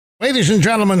Ladies and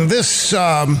gentlemen, this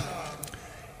day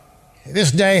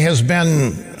has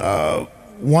been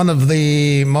one of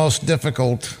the most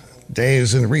difficult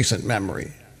days in recent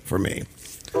memory for me,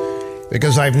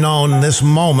 because I've known this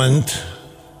moment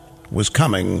was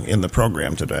coming in the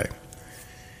program today.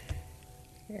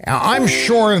 Now, I'm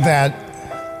sure that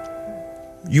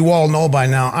you all know by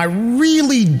now, I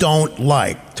really don't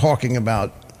like talking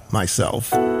about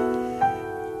myself, and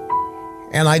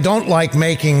I don't like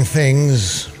making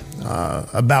things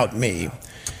about me,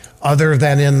 other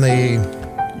than in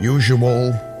the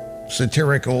usual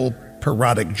satirical,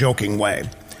 parodic, joking way.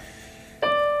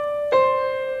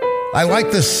 I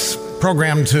like this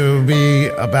program to be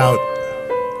about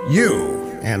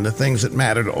you and the things that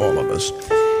matter to all of us.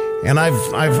 And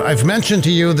I've mentioned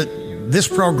to you that this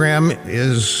program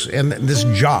is, and this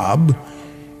job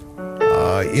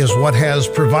is what has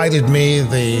provided me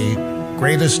the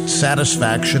greatest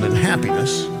satisfaction and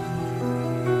happiness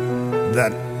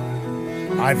that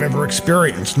I've ever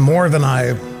experienced, more than I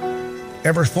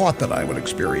ever thought that I would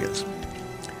experience.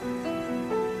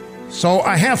 So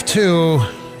I have to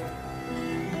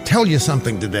tell you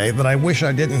something today that I wish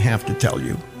I didn't have to tell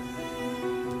you.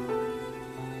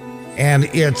 And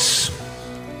it's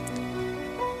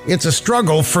a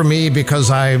struggle for me because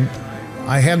I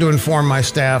had to inform my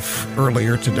staff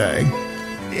earlier today.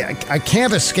 I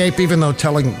can't escape, even though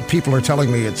people are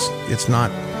telling me it's not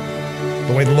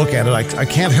the way to look at it. I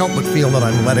can't help but feel that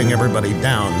I'm letting everybody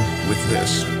down with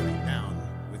this.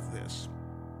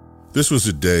 This was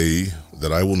a day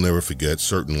that I will never forget.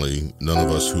 Certainly none of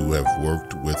us who have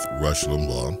worked with Rush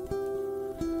Limbaugh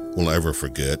will ever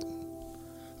forget.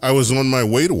 I was on my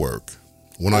way to work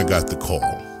when I got the call.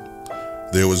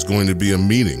 There was going to be a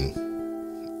meeting,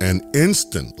 and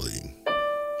instantly,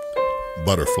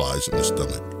 butterflies in the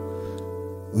stomach.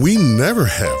 We never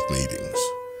have meetings.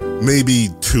 Maybe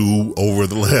 2 over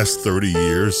the last 30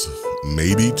 years,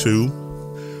 maybe 2.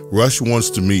 Rush wants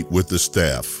to meet with the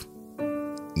staff.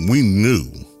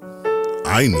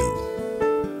 I knew,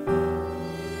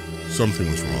 something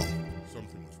was wrong.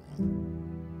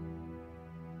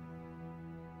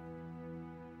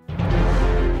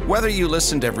 Whether you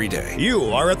listened every day,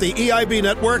 you are at the EIB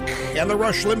network and the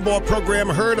Rush Limbaugh program,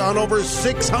 heard on over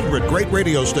 600 great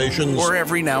radio stations, or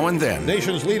every now and then.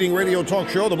 Nation's leading radio talk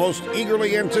show, the most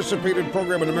eagerly anticipated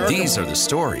program in America. These are the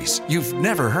stories you've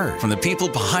never heard from the people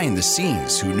behind the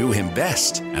scenes who knew him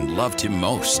best and loved him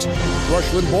most. Rush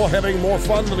Limbaugh, having more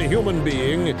fun than a human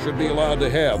being should be allowed to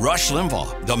have. Rush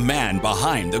Limbaugh, the man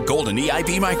behind the golden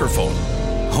EIB microphone.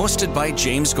 Hosted by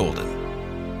James Golden.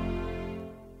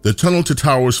 The Tunnel to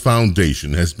Towers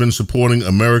Foundation has been supporting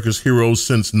America's heroes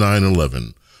since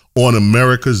 9/11. On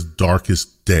America's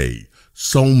darkest day,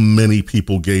 so many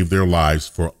people gave their lives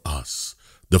for us.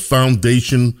 The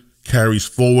foundation carries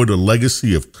forward a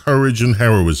legacy of courage and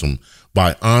heroism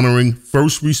by honoring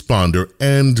first responder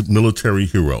and military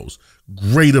heroes,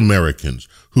 great Americans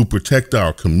who protect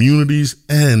our communities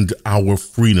and our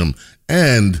freedom,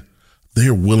 and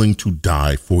they're willing to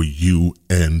die for you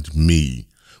and me.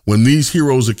 When these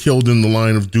heroes are killed in the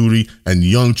line of duty and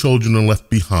young children are left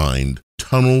behind,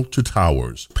 Tunnel to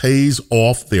Towers pays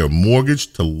off their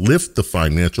mortgage to lift the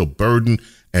financial burden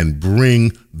and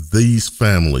bring these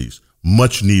families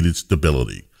much needed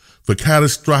stability. For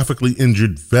catastrophically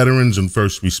injured veterans and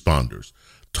first responders,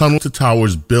 Tunnel to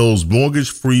Towers builds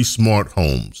mortgage-free smart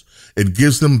homes. It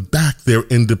gives them back their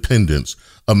independence.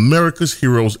 America's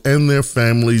heroes and their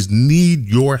families need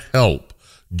your help.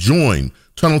 Join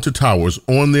Tunnel to Towers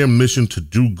on their mission to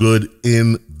do good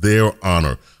in their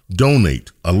honor. Donate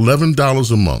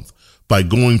 $11 a month by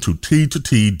going to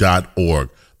t2t.org.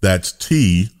 That's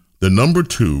T, the number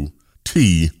 2,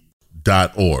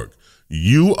 T.org.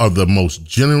 You are the most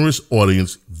generous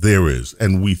audience there is,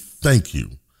 and we thank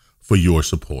you for your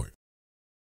support.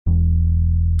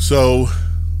 So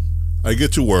I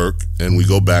get to work, and we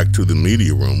go back to the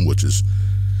media room, which is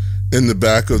in the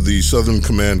back of the Southern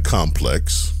Command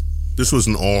complex. This was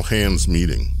an all-hands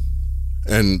meeting.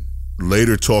 And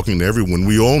later, talking to everyone,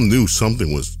 we all knew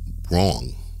something was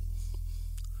wrong.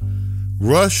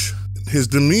 Rush, his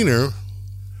demeanor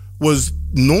was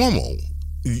normal.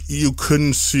 You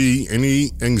couldn't see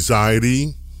any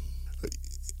anxiety.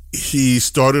 He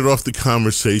started off the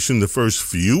conversation, the first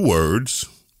few words,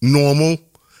 normal.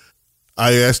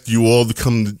 I asked you all to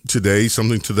come today,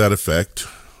 something to that effect.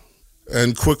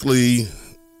 And quickly,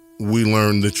 we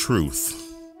learned the truth.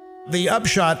 The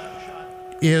upshot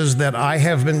is that I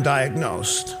have been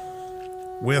diagnosed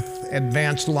with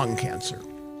advanced lung cancer.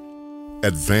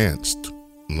 Advanced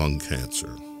lung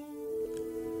cancer.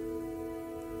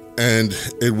 And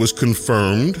it was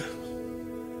confirmed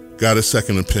got a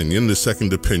second opinion. The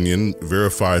second opinion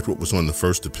verified what was on the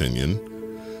first opinion,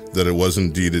 that it was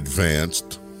indeed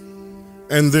advanced.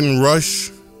 And then Rush,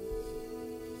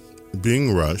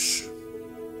 being Rush,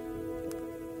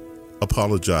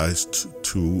 apologized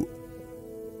to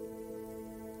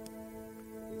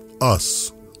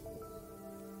us.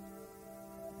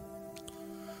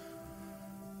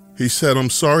 He said,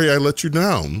 "I'm sorry I let you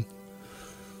down."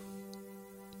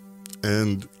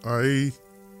 And I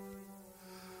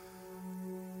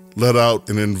let out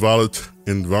an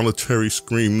involuntary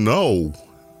scream. "No,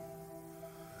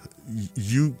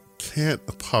 you can't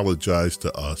apologize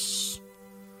to us,"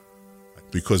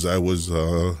 because I was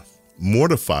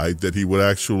mortified that he would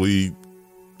actually,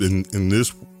 in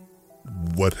this,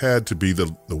 what had to be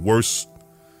the worst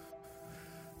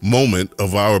moment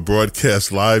of our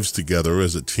broadcast lives together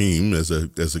as a team, as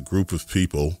a group of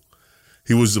people,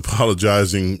 he was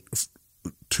apologizing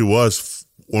to us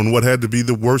on what had to be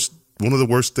one of the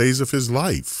worst days of his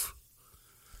life.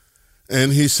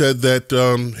 And he said that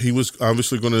he was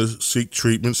obviously going to seek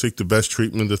the best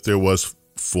treatment that there was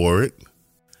for it.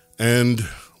 And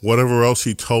whatever else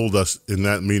he told us in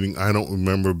that meeting, I don't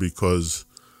remember, because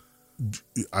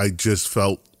I just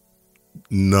felt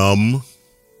numb,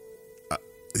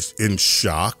 in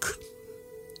shock,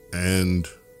 and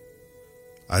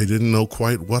I didn't know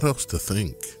quite what else to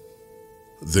think.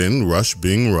 Then Rush,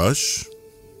 being Rush,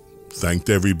 thanked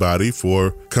everybody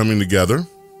for coming together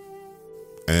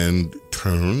and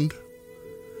turned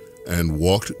and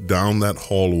walked down that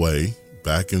hallway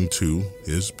back into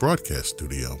his broadcast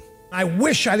studio. I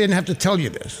wish I didn't have to tell you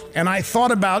this. And I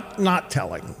thought about not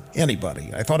telling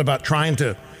anybody. I thought about trying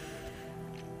to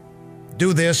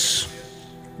do this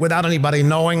without anybody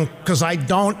knowing, because I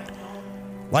don't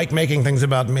like making things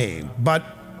about me. But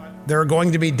there are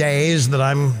going to be days that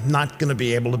I'm not going to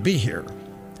be able to be here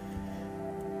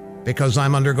because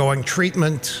I'm undergoing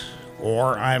treatment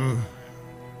or I'm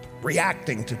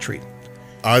reacting to treatment.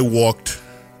 I walked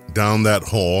down that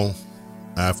hall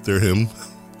after him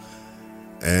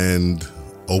and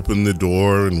opened the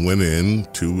door and went in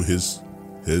to his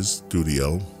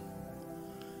studio.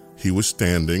 He was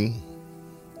standing,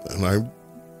 and I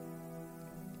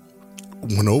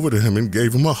went over to him and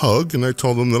gave him a hug, and I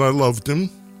told him that I loved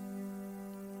him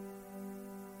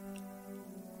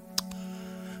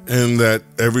and that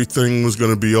everything was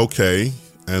going to be okay,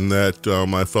 and that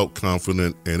I felt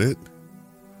confident in it.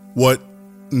 What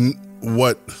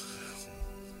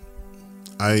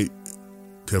I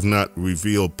have not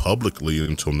revealed publicly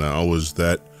until now is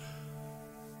that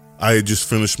I had just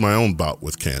finished my own bout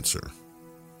with cancer.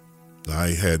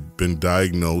 I had been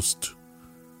diagnosed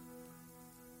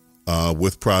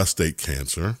with prostate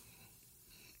cancer,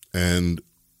 and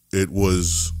it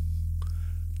was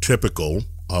typical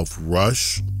of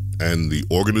Rush and the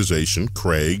organization,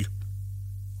 Craig,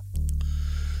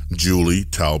 Julie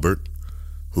Talbert,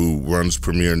 who runs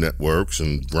Premier Networks,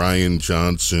 and Brian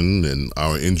Johnson and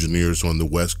our engineers on the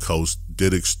West Coast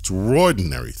did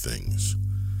extraordinary things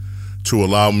to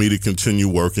allow me to continue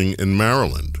working in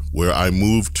Maryland, where I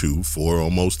moved to for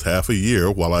almost half a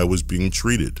year while I was being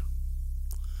treated.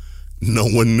 No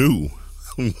one knew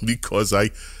because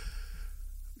I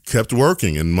kept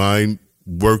working, and my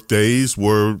work days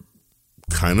were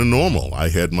kind of normal. I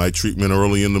had my treatment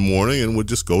early in the morning and would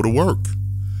just go to work.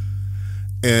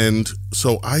 And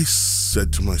so I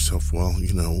said to myself, well,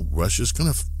 Rush is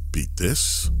going to beat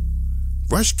this.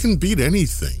 Rush can beat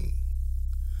anything.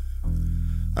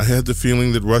 I had the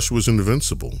feeling that Rush was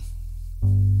invincible.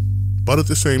 But at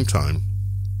the same time,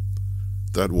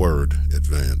 that word,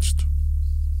 advanced.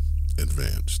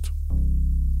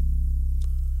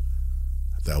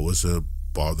 That was a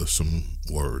bothersome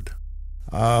word.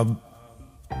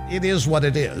 It is what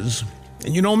it is.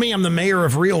 And you know me, I'm the mayor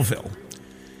of Realville.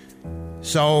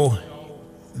 So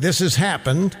this has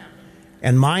happened,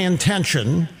 and my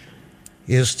intention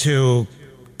is to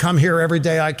come here every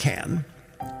day I can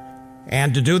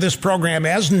and to do this program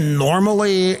as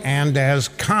normally and as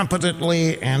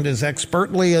competently and as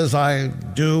expertly as I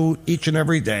do each and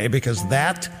every day, because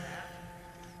that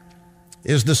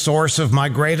is the source of my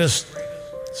greatest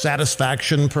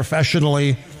satisfaction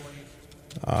professionally,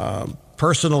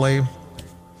 personally.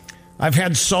 I've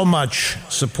had so much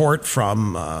support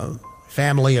from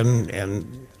family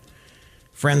and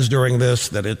friends during this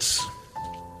that it's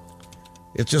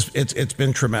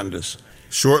been tremendous.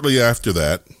 Shortly after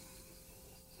that,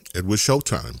 it was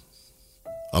showtime.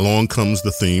 Along comes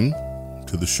the theme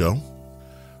to the show.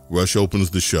 Rush opens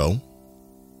the show.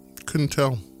 Couldn't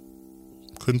tell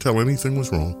anything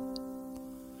was wrong.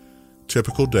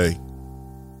 Typical day.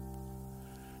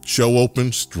 Show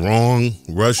opened strong,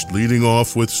 Rush leading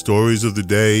off with stories of the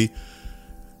day.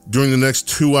 During the next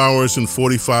 2 hours and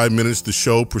 45 minutes, the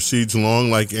show proceeds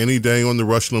along like any day on the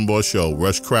Rush Limbaugh Show.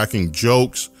 Rush cracking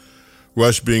jokes,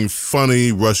 Rush being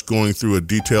funny, Rush going through a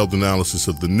detailed analysis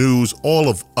of the news. All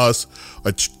of us,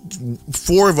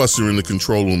 4 of us are in the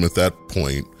control room at that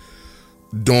point.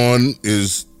 Dawn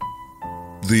is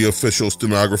the official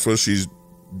stenographer. She's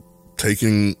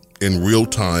taking in real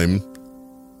time,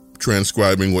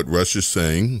 transcribing what Rush is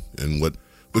saying and what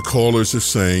the callers are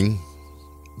saying,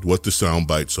 what the sound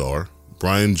bites are.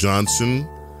 Brian Johnson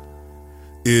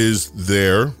is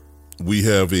there. We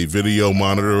have a video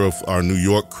monitor of our New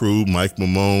York crew, Mike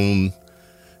Mamone,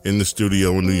 in the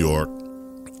studio in New York.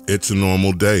 It's a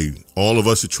normal day. All of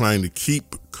us are trying to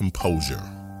keep composure.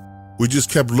 We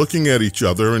just kept looking at each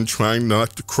other and trying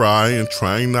not to cry and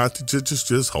trying not to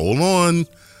just hold on.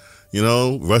 You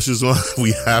know, Rush is on.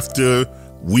 We have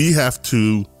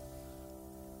to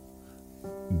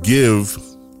give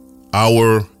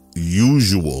our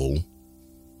usual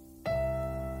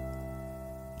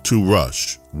to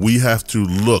Rush. We have to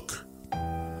look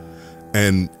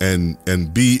and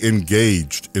be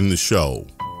engaged in the show.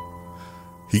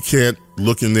 He can't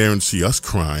look in there and see us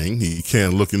crying. He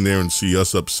can't look in there and see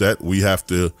us upset. We have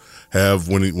to have,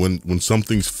 when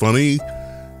something's funny,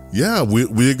 yeah,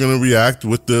 we're going to react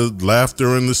with the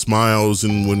laughter and the smiles.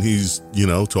 And when he's,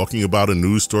 talking about a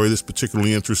news story that's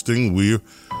particularly interesting, we're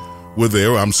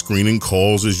there. I'm screening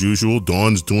calls as usual.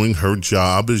 Dawn's doing her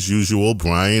job as usual.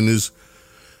 Brian is,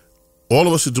 all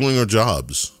of us are doing our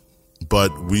jobs.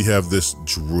 But we have this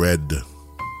dread.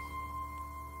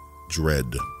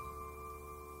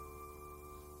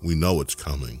 We know it's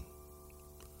coming.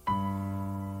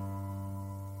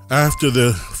 After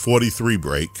the 43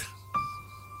 break,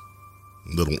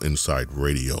 little inside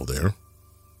radio there,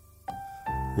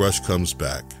 Rush comes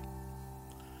back.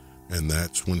 And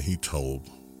that's when he told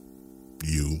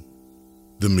you,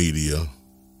 the media,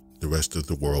 the rest of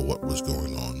the world what was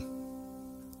going on.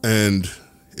 And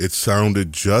it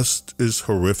sounded just as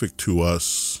horrific to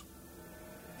us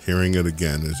hearing it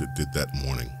again as it did that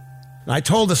morning. I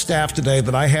told the staff today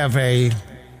that I have a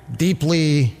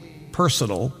deeply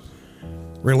personal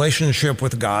relationship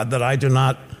with God that I do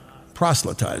not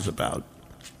proselytize about.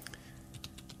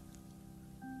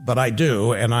 But I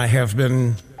do, and I have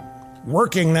been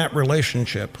working that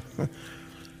relationship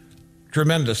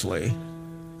tremendously,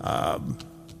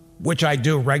 which I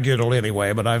do regularly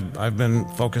anyway, but I've been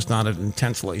focused on it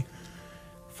intensely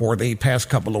for the past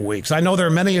couple of weeks. I know there are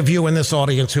many of you in this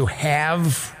audience who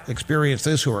have experienced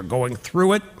this, who are going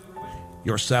through it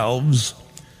yourselves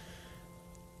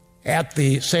at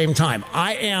the same time.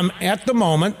 I am, at the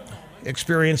moment,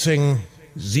 experiencing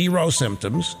 0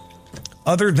 symptoms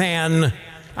other than,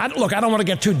 I don't want to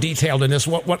get too detailed in this,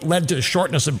 what led to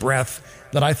shortness of breath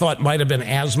that I thought might have been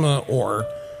asthma or,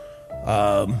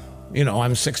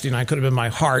 I'm 69, could have been my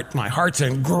heart. My heart's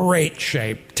in great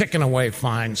shape, ticking away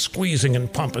fine, squeezing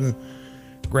and pumping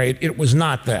great. It was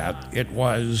not that. It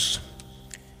was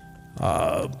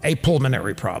a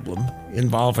pulmonary problem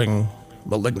involving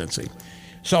malignancy.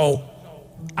 So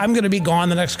I'm going to be gone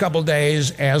the next couple of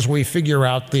days as we figure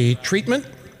out the treatment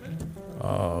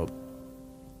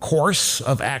course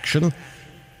of action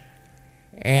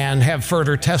and have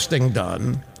further testing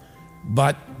done.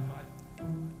 But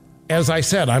as I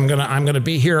said, I'm going to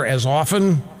be here as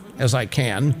often as I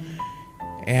can.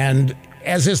 And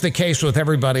as is the case with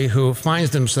everybody who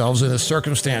finds themselves in this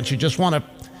circumstance, you just want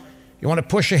to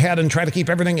push ahead and try to keep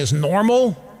everything as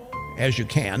normal as you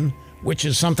can, which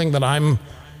is something that I'm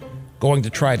going to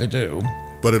try to do.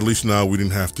 But at least now we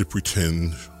didn't have to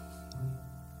pretend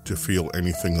to feel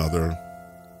anything other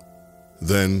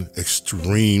than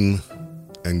extreme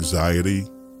anxiety,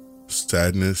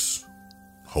 sadness,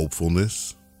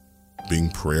 hopefulness,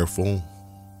 being prayerful,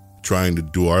 trying to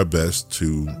do our best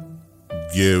to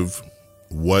give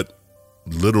what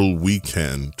little we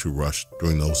can to Rush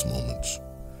during those moments.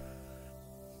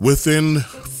 Within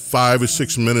 5 or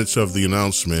 6 minutes of the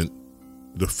announcement,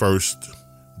 the first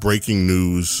breaking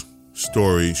news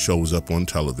story shows up on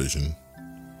television.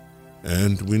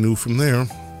 And we knew from there,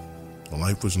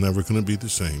 life was never going to be the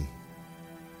same.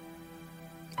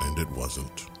 And it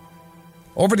wasn't.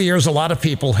 Over the years, a lot of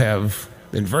people have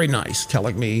been very nice,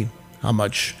 telling me how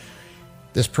much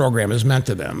this program has meant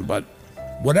to them. But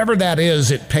whatever that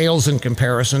is, it pales in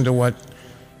comparison to what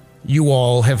you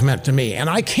all have meant to me. And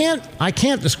I can't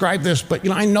describe this, but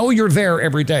I know you're there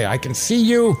every day. I can see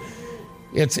you.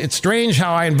 It's strange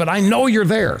but I know you're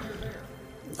there.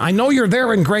 I know you're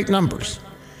there in great numbers.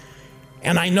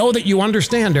 And I know that you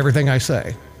understand everything I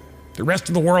say. The rest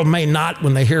of the world may not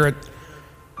when they hear it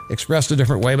expressed a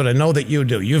different way, but I know that you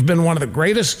do. You've been one of the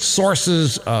greatest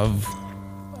sources of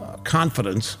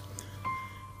confidence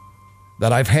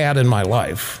that I've had in my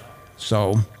life.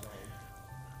 So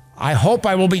I hope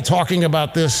I will be talking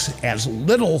about this as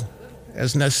little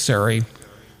as necessary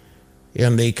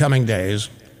in the coming days.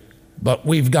 But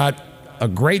we've got a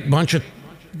great bunch of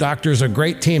doctors, a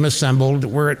great team assembled.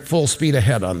 We're at full speed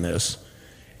ahead on this.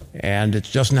 And it's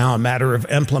just now a matter of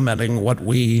implementing what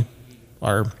we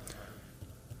are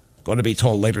going to be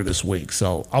told later this week.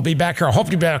 So I'll be back here. I hope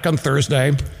to be back on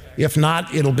Thursday. If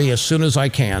not, it'll be as soon as I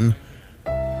can.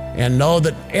 And know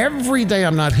that every day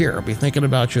I'm not here, I'll be thinking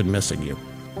about you and missing you.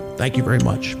 Thank you very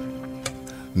much.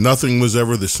 Nothing was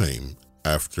ever the same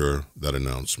after that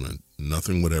announcement.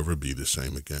 Nothing would ever be the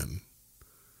same again.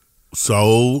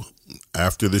 So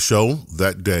after the show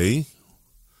that day,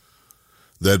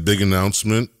 that big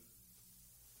announcement,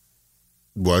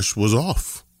 Rush was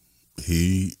off.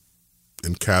 He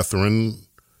and Catherine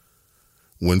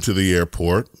went to the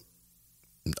airport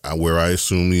where I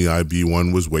assume the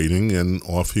IB-1 was waiting, and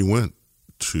off he went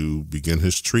to begin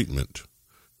his treatment.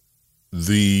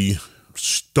 The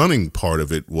stunning part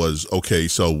of it was, okay,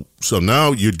 so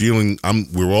now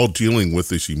we're all dealing with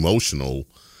this emotional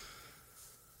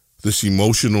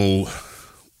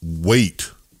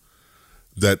weight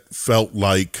that felt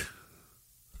like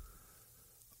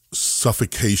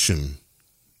suffocation.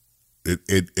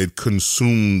 It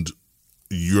consumed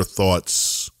your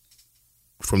thoughts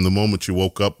from the moment you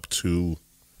woke up to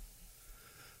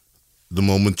the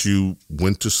moment you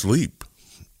went to sleep.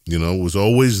 You know, it was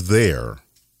always there.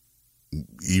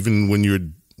 Even when you're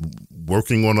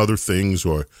working on other things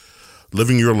or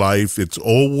living your life, it's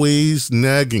always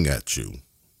nagging at you.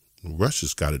 Rush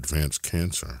has got advanced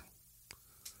cancer.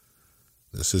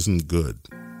 This isn't good.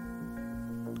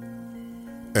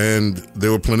 And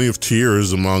there were plenty of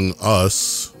tears among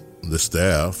us, the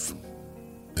staff,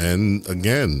 and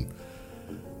again,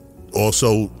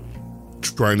 also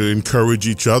trying to encourage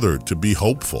each other to be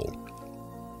hopeful.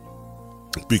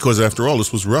 Because after all,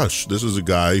 this was Rush. This is a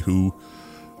guy who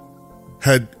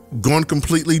had gone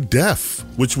completely deaf,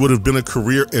 which would have been a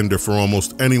career ender for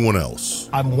almost anyone else.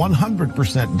 I'm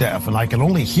 100% deaf, and I can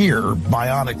only hear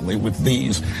bionically with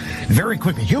these. Very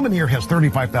quickly, human ear has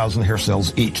 35,000 hair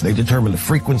cells each. They determine the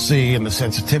frequency and the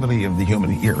sensitivity of the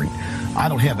human hearing. I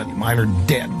don't have any. Mine are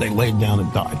dead. They laid down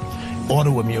and died.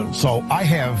 Autoimmune. So I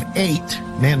have 8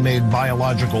 man-made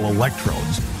biological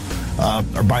electrodes,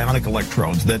 or bionic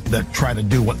electrodes that try to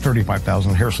do what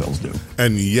 35,000 hair cells do.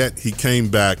 And yet he came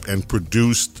back and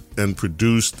produced and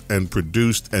produced and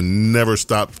produced and never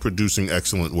stopped producing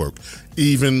excellent work.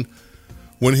 Even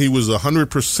when he was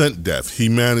 100% deaf, he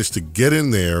managed to get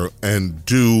in there and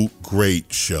do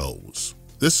great shows.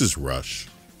 This is Rush.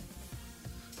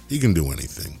 He can do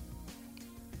anything.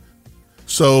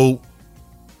 So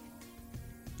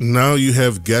now you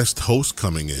have guest hosts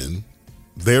coming in.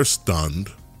 They're stunned.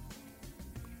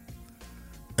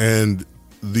 And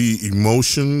the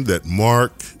emotion that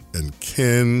Mark and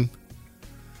Ken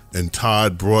and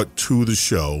Todd brought to the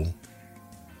show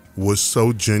was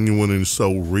so genuine and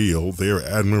so real. Their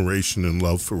admiration and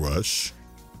love for Rush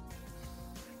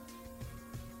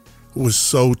was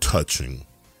so touching.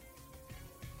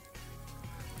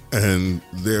 And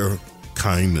their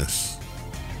kindness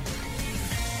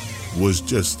was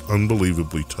just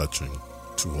unbelievably touching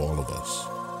to all of us.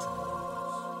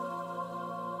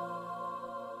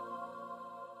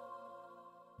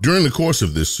 During the course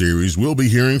of this series, we'll be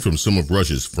hearing from some of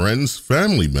Rush's friends,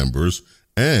 family members,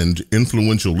 and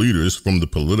influential leaders from the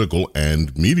political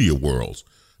and media worlds.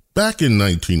 Back in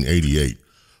 1988,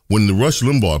 when the Rush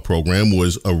Limbaugh program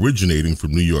was originating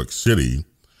from New York City,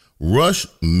 Rush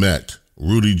met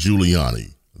Rudy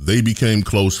Giuliani. They became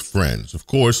close friends. Of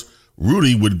course,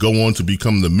 Rudy would go on to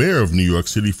become the mayor of New York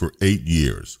City for 8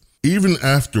 years. Even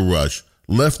after Rush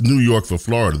left New York for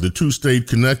Florida, the two stayed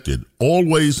connected,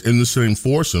 always in the same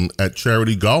foursome at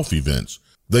charity golf events.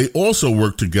 They also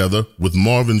worked together with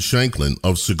Marvin Shanklin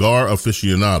of Cigar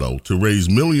Aficionado to raise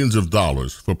millions of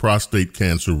dollars for prostate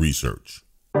cancer research.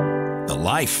 The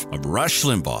Life of Rush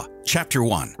Limbaugh, Chapter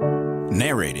 1,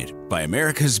 narrated by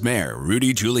America's Mayor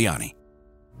Rudy Giuliani.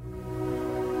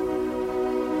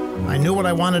 I knew what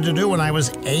I wanted to do when I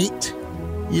was 8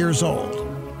 years old.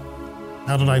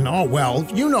 How did I know? Well,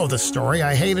 you know the story.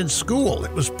 I hated school.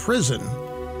 It was prison.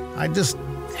 I just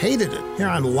hated it. Here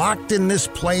I'm locked in this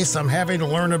place. I'm having to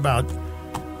learn about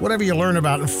whatever you learn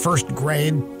about in first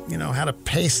grade, you know, how to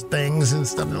paste things and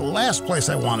stuff. The last place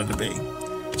I wanted to be.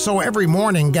 So every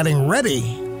morning getting ready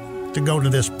to go to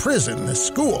this prison, this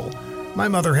school, my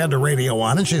mother had the radio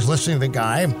on and she's listening to the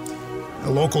guy, a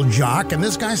local jock, and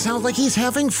this guy sounds like he's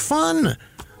having fun.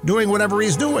 doing whatever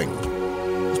he's doing.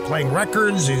 He's playing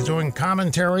records, he's doing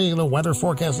commentary, weather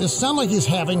forecasts. It sounds like he's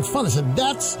having fun. I said,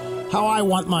 that's how I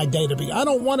want my day to be. I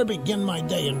don't want to begin my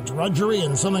day in drudgery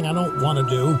and something I don't want to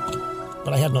do,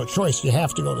 but I had no choice. You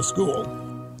have to go to school.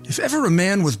 If ever a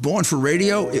man was born for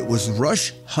radio, it was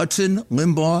Rush Hudson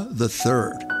Limbaugh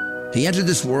III. He entered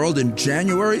this world in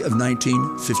January of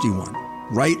 1951,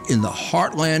 right in the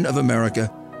heartland of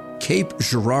America, Cape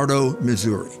Girardeau,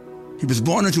 Missouri. He was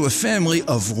born into a family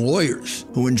of lawyers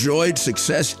who enjoyed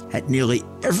success at nearly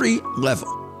every level,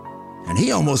 and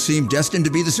he almost seemed destined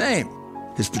to be the same.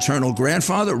 His paternal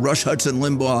grandfather, Rush Hudson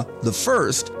Limbaugh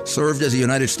I, served as a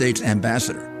United States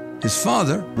ambassador. His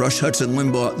father, Rush Hudson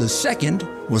Limbaugh II,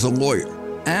 was a lawyer,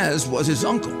 as was his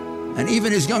uncle, and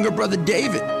even his younger brother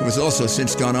David, who has also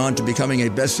since gone on to becoming a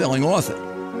best-selling author.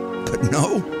 But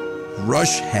no,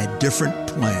 Rush had different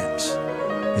plans.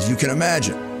 As you can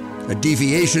imagine, a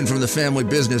deviation from the family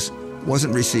business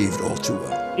wasn't received all too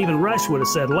well. Even Rush would have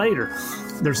said later,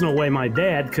 there's no way my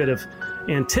dad could have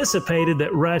anticipated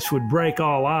that Rush would break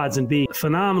all odds and be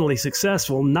phenomenally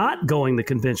successful not going the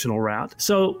conventional route.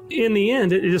 So in the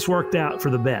end, it just worked out for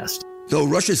the best. Though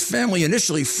Rush's family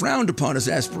initially frowned upon his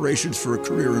aspirations for a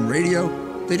career in radio,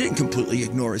 they didn't completely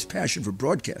ignore his passion for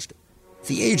broadcasting. At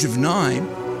the age of 9,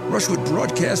 Rush would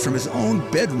broadcast from his own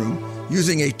bedroom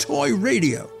using a toy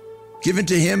radio given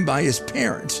to him by his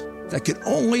parents that could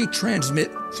only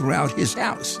transmit throughout his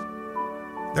house.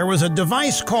 There was a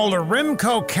device called a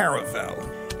Remco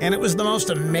Caravelle, and it was the most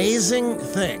amazing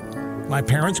thing. My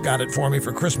parents got it for me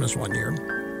for Christmas one year,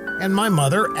 and my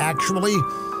mother actually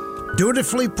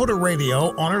dutifully put a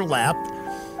radio on her lap,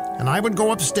 and I would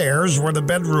go upstairs where the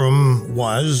bedroom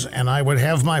was, and I would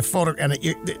have my photo, and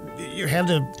you had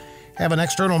to have an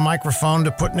external microphone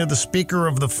to put into the speaker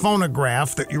of the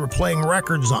phonograph that you were playing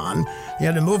records on. You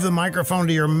had to move the microphone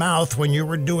to your mouth when you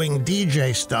were doing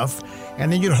DJ stuff,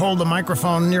 and then you'd hold the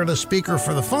microphone near the speaker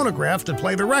for the phonograph to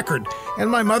play the record. And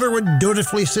my mother would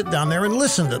dutifully sit down there and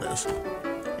listen to this.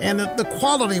 And the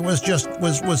quality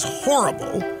was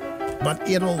horrible, but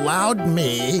it allowed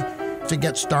me to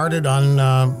get started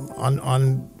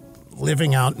on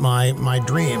living out my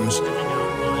dreams.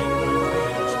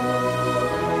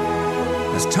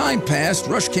 As time passed,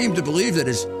 Rush came to believe that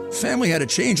his family had a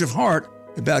change of heart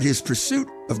about his pursuit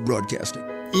of broadcasting.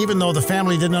 Even though the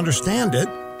family didn't understand it,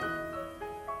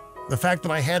 the fact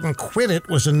that I hadn't quit it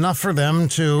was enough for them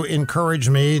to encourage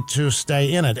me to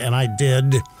stay in it, and I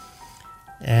did.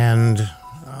 And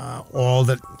all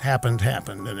that happened,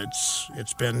 and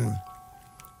it's been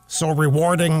so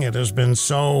rewarding. It has been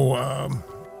so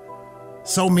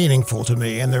meaningful to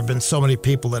me, and there have been so many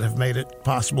people that have made it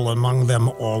possible, among them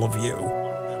all of you.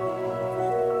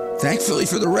 Thankfully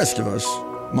for the rest of us,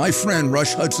 my friend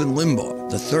Rush Hudson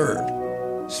Limbaugh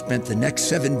III spent the next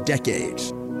 7 decades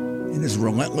in his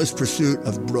relentless pursuit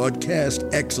of broadcast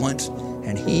excellence,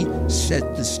 and he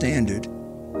set the standard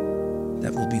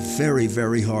that will be very,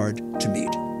 very hard to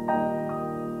meet.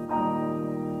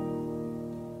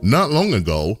 Not long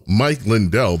ago, Mike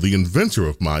Lindell, the inventor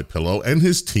of MyPillow, and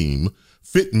his team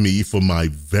fit me for my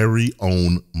very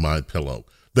own MyPillow.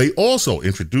 They also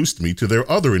introduced me to their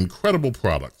other incredible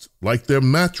products, like their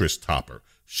mattress topper,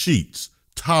 sheets,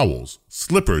 towels,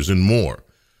 slippers, and more.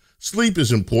 Sleep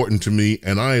is important to me,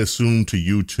 and I assume to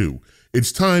you too.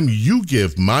 It's time you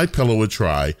give MyPillow a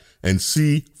try and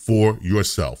see for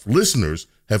yourself. Listeners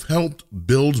have helped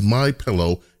build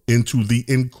MyPillow into the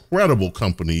incredible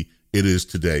company it is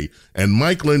today, and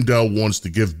Mike Lindell wants to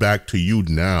give back to you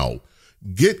now.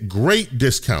 Get great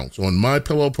discounts on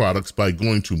MyPillow products by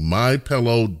going to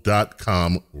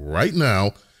MyPillow.com right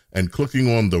now and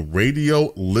clicking on the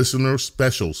Radio Listener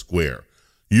Special square.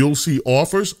 You'll see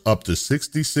offers up to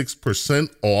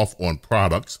 66% off on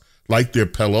products like their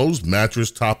pillows, mattress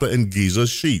topper, and Giza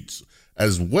sheets,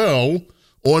 as well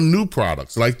on new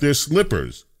products like their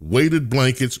slippers, weighted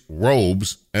blankets,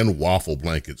 robes, and waffle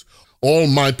blankets. All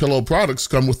MyPillow products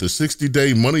come with a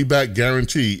 60-day money-back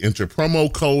guarantee. Enter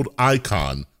promo code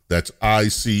ICON, that's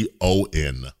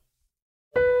ICON.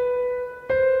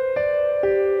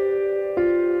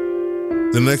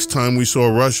 The next time we saw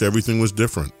Rush, everything was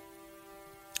different.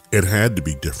 It had to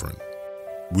be different.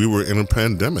 We were in a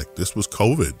pandemic. This was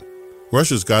COVID. Rush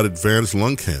has got advanced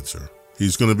lung cancer.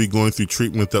 He's going to be going through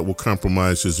treatment that will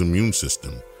compromise his immune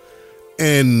system.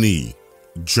 Any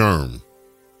germ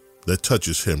that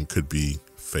touches him could be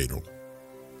fatal.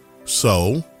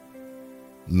 So,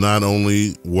 not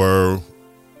only were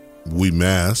we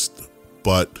masked,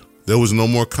 but there was no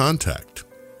more contact.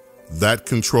 That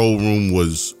control room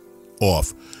was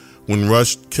off. When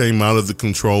Rush came out of the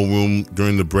control room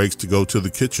during the breaks to go to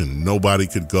the kitchen, nobody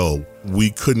could go.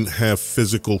 We couldn't have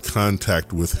physical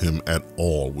contact with him at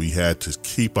all. We had to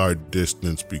keep our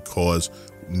distance because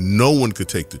no one could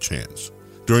take the chance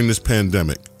during this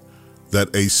pandemic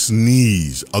that a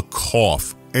sneeze, a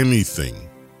cough, anything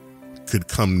could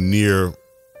come near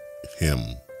him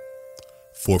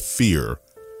for fear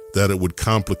that it would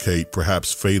complicate,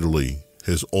 perhaps fatally,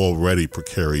 his already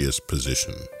precarious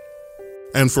position.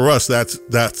 And for us, that's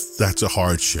a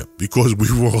hardship because we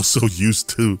were all so used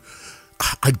to,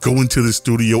 I'd go into the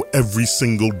studio every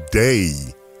single day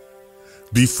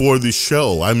before the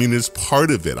show. I mean, it's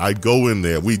part of it. I'd go in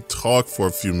there, we'd talk for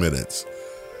a few minutes.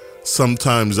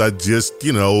 Sometimes I just,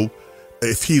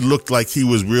 if he looked like he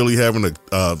was really having a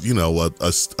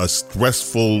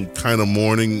stressful kind of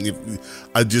morning,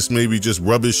 I'd just maybe just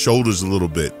rub his shoulders a little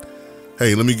bit.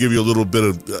 Hey, let me give you a little bit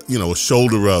of, a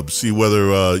shoulder rub, see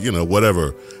whether,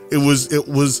 whatever.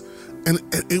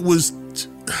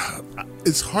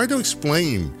 It's hard to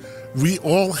explain. We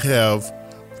all have,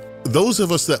 those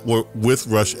of us that were with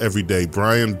Rush every day,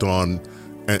 Brian, Dawn,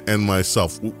 and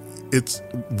myself,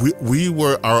 we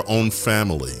were our own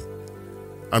family.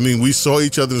 I mean, we saw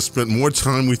each other and spent more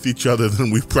time with each other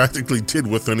than we practically did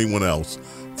with anyone else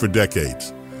for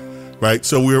decades. Right,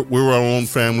 so we're our own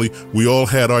family. We all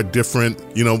had our different,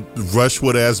 Rush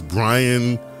would ask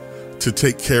Brian to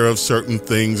take care of certain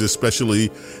things, especially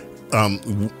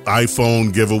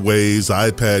iPhone giveaways,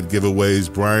 iPad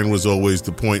giveaways. Brian was always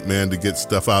the point man to get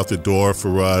stuff out the door for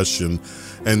Rush and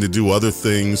to do other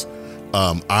things.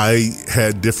 I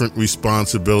had different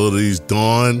responsibilities.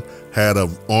 Dawn had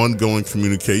an ongoing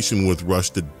communication with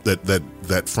Rush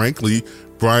that frankly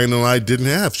Brian and I didn't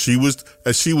have. She was,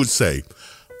 as she would say,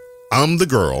 I'm the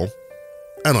girl,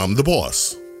 and I'm the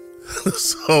boss.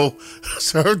 So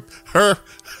her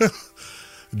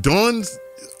Dawn's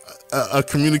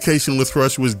communication with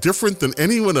Rush was different than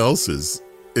anyone else's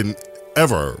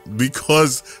ever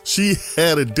because she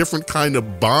had a different kind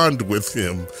of bond with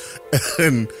him,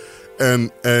 and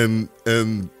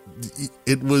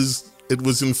it was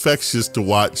infectious to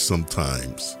watch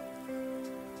sometimes.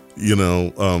 She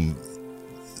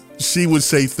would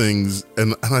say things,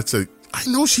 and I'd say, I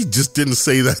know she just didn't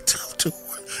say that to her.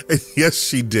 And yes,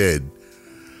 she did.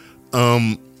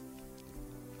 And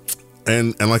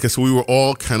like I said, we were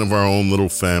all kind of our own little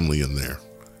family in there.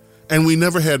 And we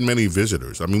never had many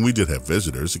visitors. I mean, we did have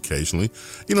visitors occasionally.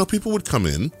 People would come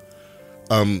in.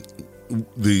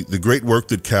 The great work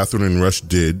that Catherine and Rush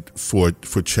did for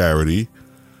charity,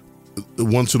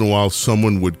 once in a while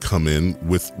someone would come in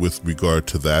with regard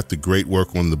to that. The great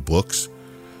work on the books.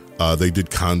 They did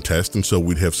contests, and so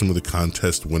we'd have some of the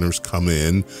contest winners come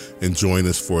in and join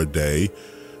us for a day.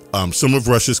 Some of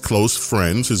Rush's close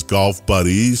friends, his golf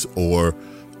buddies, or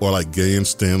like Gay and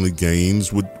Stanley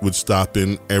Gaines would stop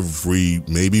in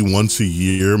maybe once a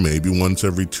year, maybe once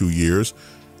every 2 years.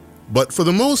 But for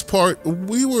the most part,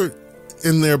 we were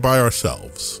in there by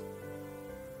ourselves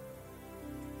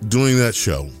doing that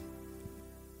show.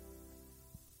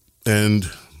 And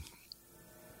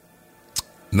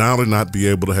now to not be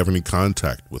able to have any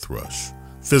contact with Rush,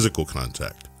 physical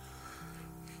contact.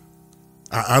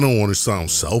 I don't want to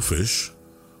sound selfish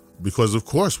because, of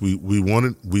course, we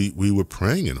were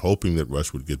praying and hoping that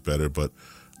Rush would get better, but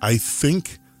I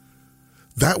think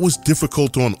that was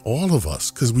difficult on all of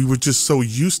us because we were just so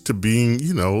used to being,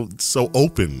 so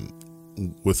open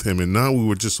with him, and now we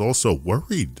were just also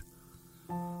worried.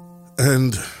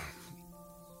 And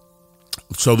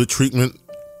so the treatment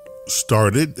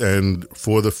started, and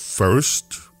for the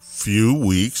first few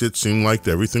weeks, it seemed like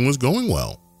everything was going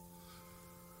well.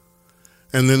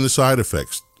 And then the side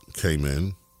effects came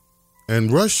in,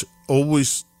 and Rush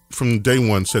always, from day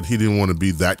one, said he didn't want to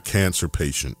be that cancer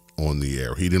patient on the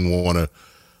air. He didn't want to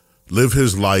live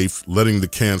his life letting the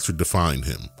cancer define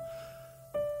him.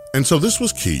 And so this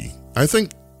was key. I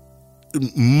think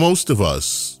most of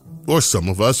us, or some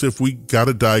of us, if we got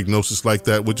a diagnosis like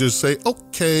that, would just say,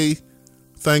 okay,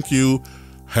 thank you.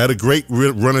 Had a great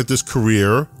run at this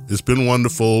career. It's been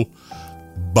wonderful.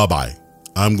 Bye-bye.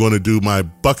 I'm going to do my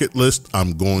bucket list.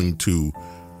 I'm going to,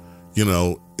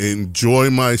 enjoy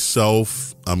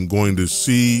myself. I'm going to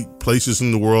see places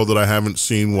in the world that I haven't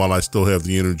seen while I still have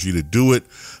the energy to do it.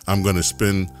 I'm going to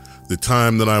spend the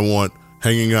time that I want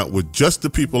hanging out with just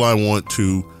the people I want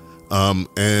to.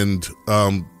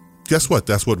 Guess what?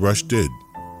 That's what Rush did.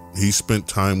 He spent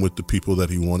time with the people that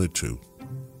he wanted to.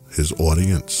 His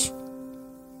audience.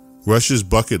 Rush's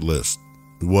bucket list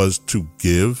was to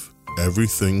give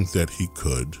everything that he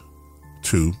could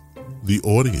to the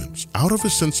audience out of a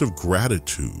sense of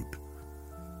gratitude.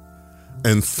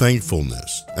 and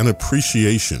thankfulness and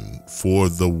appreciation for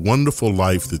the wonderful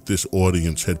life that this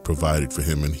audience had provided for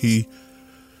him. And he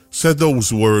said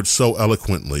those words so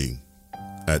eloquently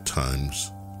at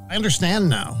times. I understand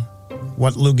now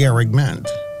what Lou Gehrig meant,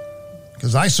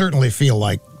 because I certainly feel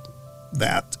like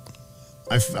that.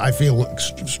 I feel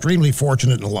extremely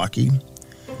fortunate and lucky.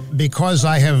 Because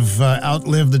I have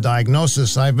outlived the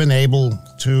diagnosis, I've been able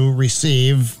to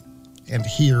receive and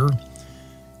hear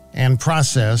and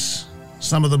process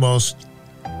some of the most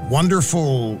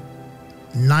wonderful,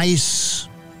 nice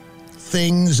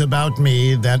things about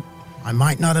me that I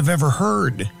might not have ever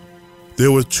heard.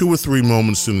 There were 2 or 3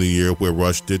 moments in the year where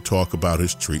Rush did talk about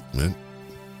his treatment.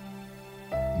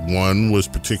 One was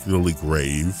particularly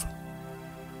grave,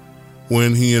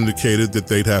 when he indicated that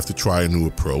they'd have to try a new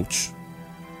approach.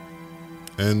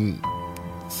 And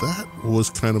that was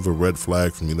kind of a red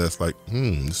flag for me. That's like,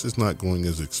 this is not going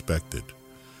as expected.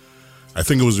 I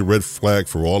think it was a red flag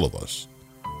for all of us.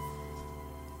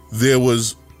 There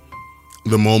was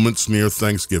the moments near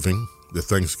Thanksgiving, the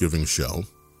Thanksgiving show,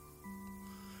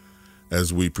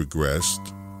 as we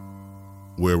progressed,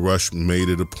 where Rush made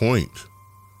it a point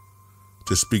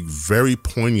to speak very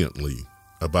poignantly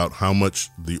about how much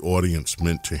the audience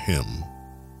meant to him.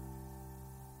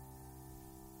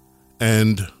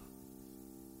 And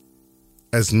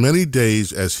as many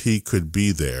days as he could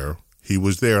be there, he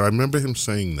was there. I remember him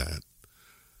saying that.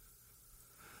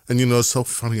 And it's so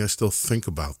funny, I still think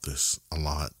about this a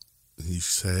lot. He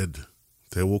said,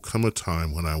 there will come a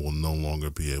time when I will no longer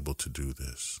be able to do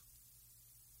this.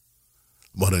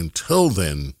 But until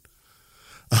then,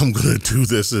 I'm going to do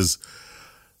this as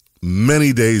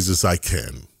many days as I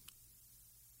can.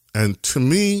 And to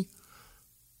me,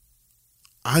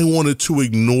 I wanted to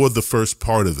ignore the first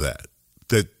part of that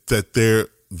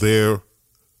there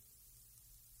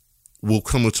will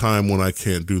come a time when I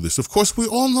can't do this. Of course, we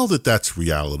all know that that's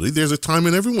reality. There's a time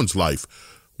in everyone's life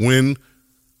when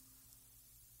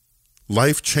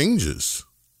life changes,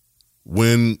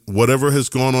 when whatever has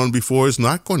gone on before is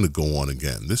not going to go on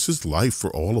again. This is life for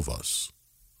all of us.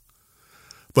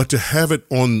 But to have it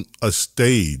on a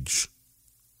stage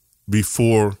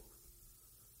before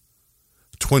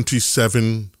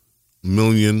 27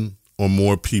 million or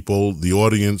more people, the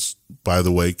audience, by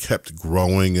the way, kept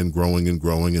growing and growing and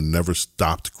growing and never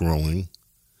stopped growing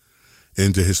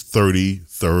into his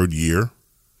 33rd year.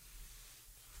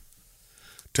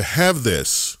 To have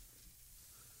this,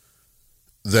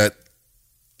 that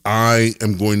I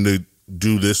am going to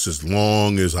do this as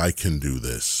long as I can do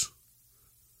this,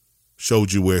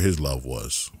 showed you where his love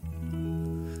was.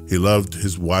 He loved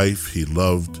his wife. He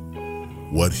loved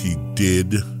what he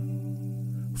did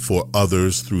for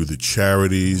others through the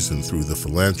charities and through the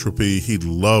philanthropy. He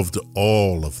loved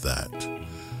all of that.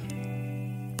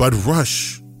 But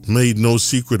Rush made no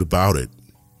secret about it.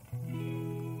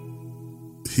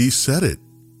 He said it.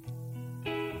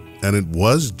 And it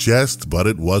was jest, but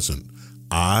it wasn't.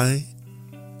 I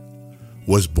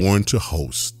was born to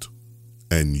host,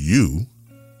 and you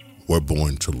were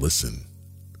born to listen.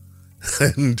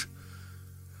 And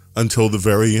until the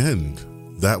very end,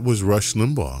 that was Rush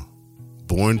Limbaugh,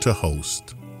 born to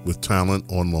host with talent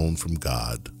on loan from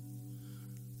God.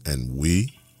 And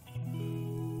we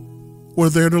were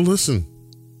there to listen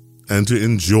and to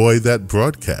enjoy that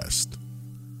broadcast.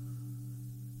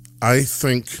 I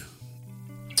think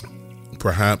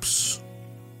perhaps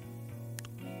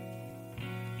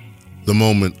the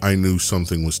moment I knew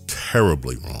something was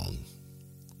terribly wrong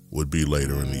would be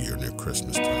later in the year near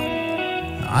Christmas time.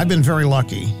 I've been very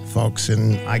lucky, folks,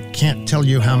 and I can't tell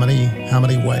you how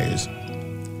many ways.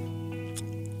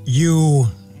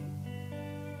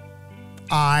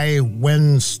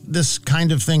 When this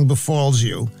kind of thing befalls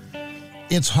you,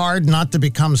 it's hard not to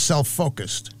become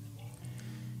self-focused.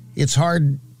 It's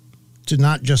hard to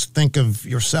not just think of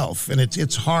yourself, and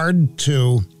it's hard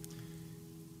to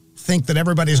think that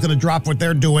everybody's going to drop what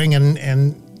they're doing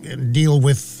and deal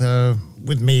with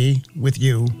me, with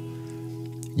you.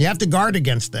 You have to guard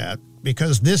against that,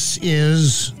 because this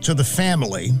is, to the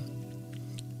family,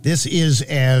 this is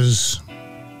as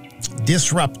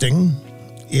disrupting,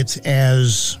 it's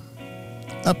as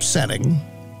upsetting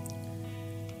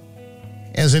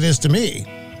as it is to me,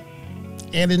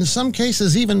 and in some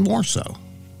cases even more so.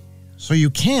 So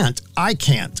I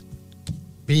can't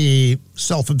be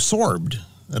self-absorbed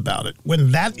about it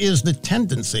when that is the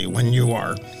tendency, when you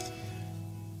are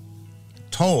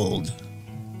told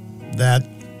that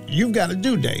you've got a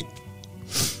due date,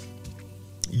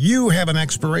 you have an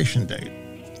expiration date.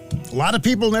 A lot of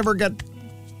people never get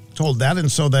told that,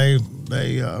 and so they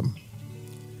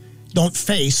don't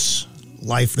face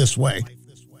life this way.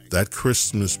 that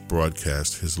Christmas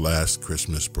broadcast, his last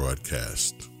Christmas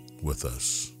broadcast with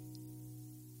us,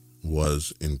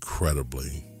 was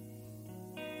incredibly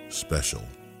special.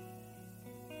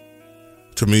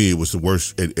 To me, it was the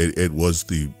worst. It was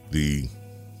the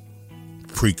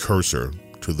precursor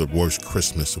to the worst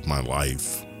Christmas of my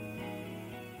life,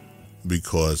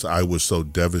 because I was so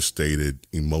devastated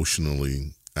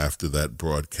emotionally after that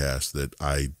broadcast that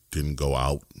I didn't go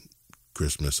out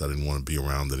Christmas. I didn't want to be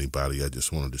around anybody. I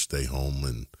just wanted to stay home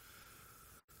and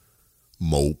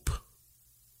mope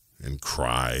and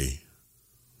cry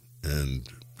and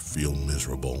feel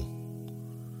miserable,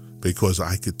 because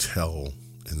I could tell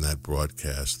in that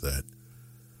broadcast that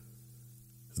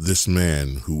this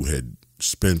man who had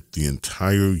spent the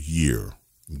entire year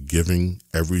giving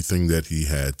everything that he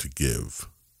had to give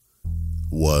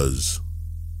was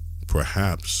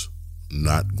perhaps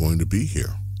not going to be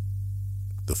here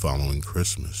the following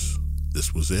Christmas.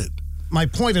 This was it. My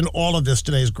point in all of this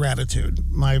today is gratitude.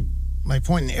 My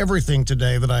point in everything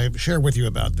today that I share with you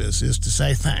about this is to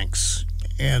say thanks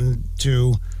and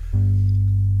to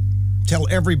tell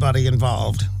everybody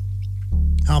involved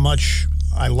how much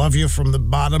I love you from the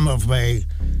bottom of a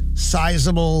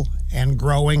sizable and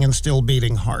growing and still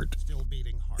beating heart.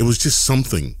 It was just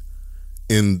something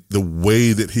in the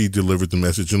way that he delivered the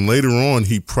message. And later on,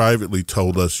 he privately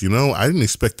told us, I didn't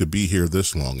expect to be here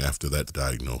this long after that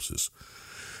diagnosis.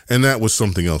 And that was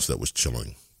something else that was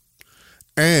chilling.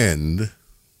 And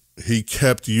he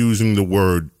kept using the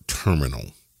word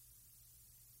terminal.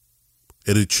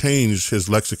 It had changed, his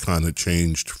lexicon had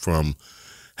changed from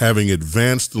having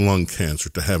advanced lung cancer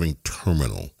to having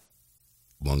terminal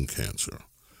lung cancer.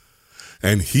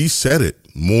 And he said it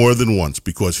more than once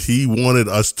because he wanted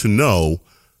us to know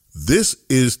this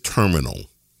is terminal.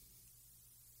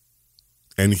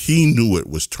 And he knew it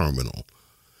was terminal.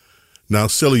 Now,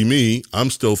 silly me, I'm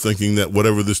still thinking that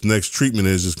whatever this next treatment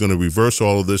is going to reverse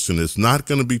all of this, and it's not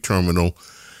going to be terminal.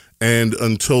 And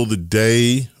until the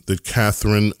day that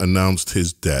Catherine announced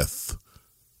his death,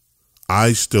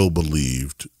 I still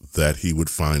believed that he would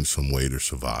find some way to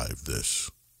survive this.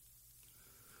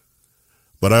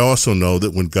 But I also know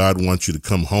that when God wants you to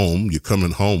come home, you're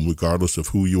coming home regardless of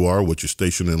who you are, what your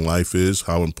station in life is,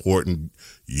 how important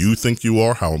you think you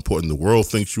are, how important the world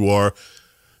thinks you are.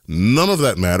 None of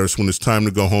that matters. When it's time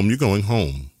to go home, you're going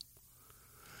home.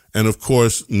 And of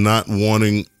course, not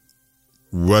wanting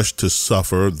Rush to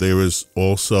suffer, there is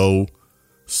also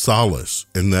solace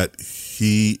in that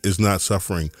he is not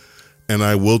suffering. And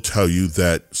I will tell you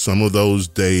that some of those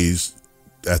days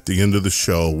at the end of the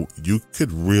show, you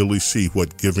could really see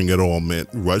what giving it all meant.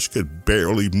 Rush could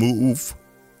barely move.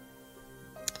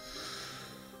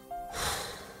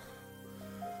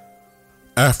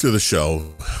 After the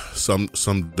show,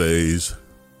 some days,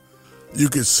 you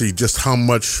could see just how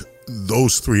much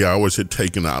those 3 hours had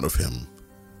taken out of him.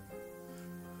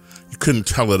 You couldn't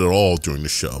tell it at all during the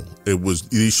show.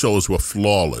 These shows were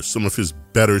flawless, some of his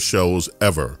better shows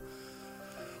ever.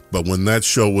 But when that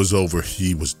show was over,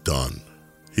 he was done.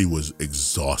 He was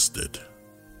exhausted.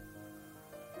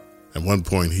 At one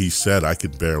point, he said, I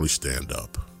could barely stand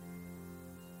up.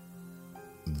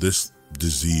 This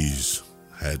disease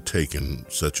had taken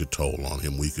such a toll on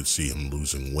him. We could see him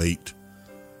losing weight.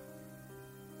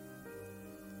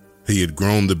 He had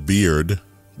grown the beard,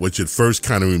 which at first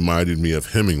kind of reminded me of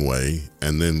Hemingway.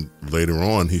 And then later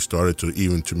on, he started to,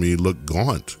 even to me, look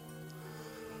gaunt.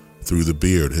 Through the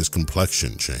beard, his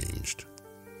complexion changed.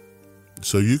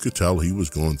 So you could tell he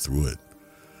was going through it,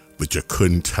 but you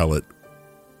couldn't tell it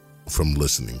from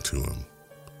listening to him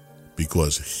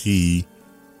because he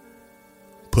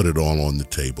put it all on the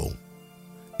table.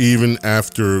 Even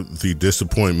after the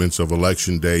disappointments of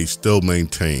Election Day, still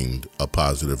maintained a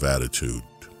positive attitude.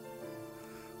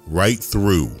 Right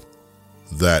through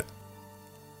that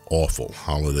awful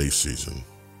holiday season.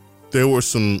 There were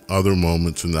some other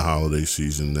moments in the holiday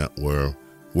season that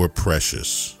were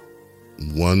precious.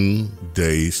 One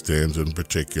day stands in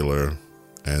particular,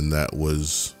 and that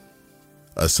was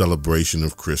a celebration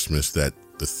of Christmas that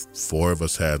the four of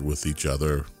us had with each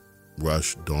other,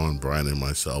 Rush, Dawn, Brian, and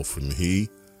myself, and he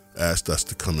asked us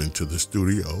to come into the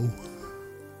studio.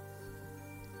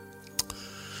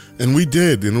 And we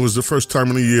did, and it was the first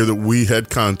time in a year that we had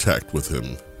contact with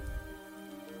him.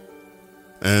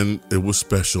 And it was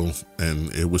special,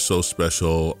 and it was so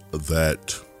special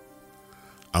that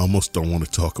I almost don't want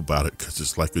to talk about it because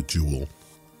it's like a jewel.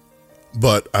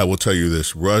 But I will tell you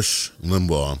this, Rush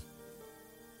Limbaugh,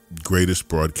 greatest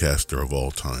broadcaster of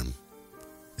all time,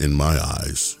 in my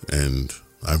eyes. And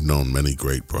I've known many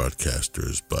great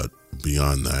broadcasters, but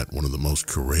beyond that, one of the most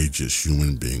courageous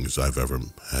human beings I've ever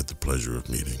had the pleasure of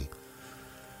meeting.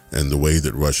 and the way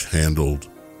that Rush handled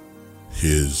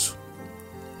his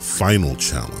final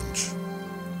challenge.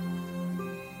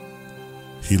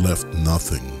 He left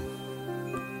nothing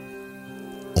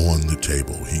on the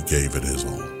table. He gave it his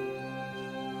all.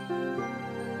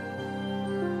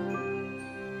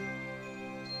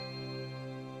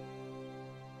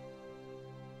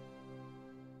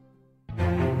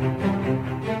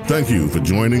 Thank you for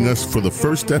joining us for the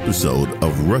first episode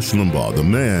of Rush Limbaugh, the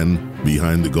man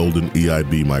behind the golden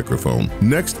EIB microphone.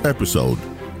 Next episode,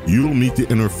 you'll meet the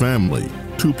inner family.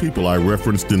 Two people I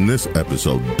referenced in this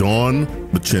episode, Dawn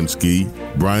Baczynski,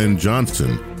 Brian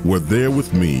Johnson, were there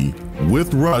with me,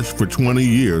 with Rush for 20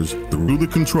 years through the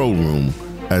control room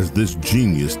as this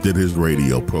genius did his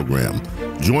radio program.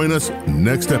 Join us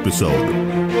next episode.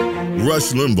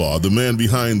 Rush Limbaugh, the man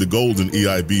behind the golden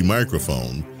EIB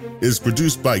microphone, is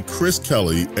produced by Chris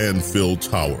Kelly and Phil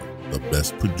Tower, the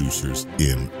best producers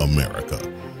in America.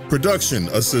 Production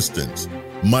assistants,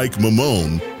 Mike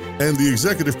Mamone, and the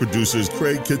executive producers,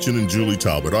 Craig Kitchen and Julie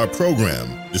Talbot. Our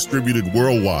program, distributed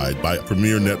worldwide by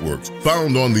Premier Networks,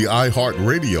 found on the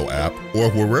iHeartRadio app or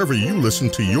wherever you listen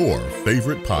to your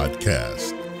favorite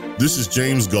podcast. This is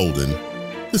James Golden.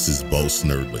 This is Bo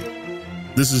Snerdley.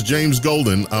 This is James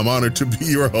Golden. I'm honored to be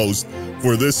your host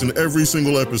for this and every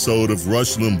single episode of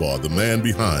Rush Limbaugh, the man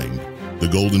behind the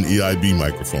golden EIB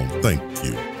microphone. Thank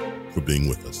you for being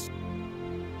with us.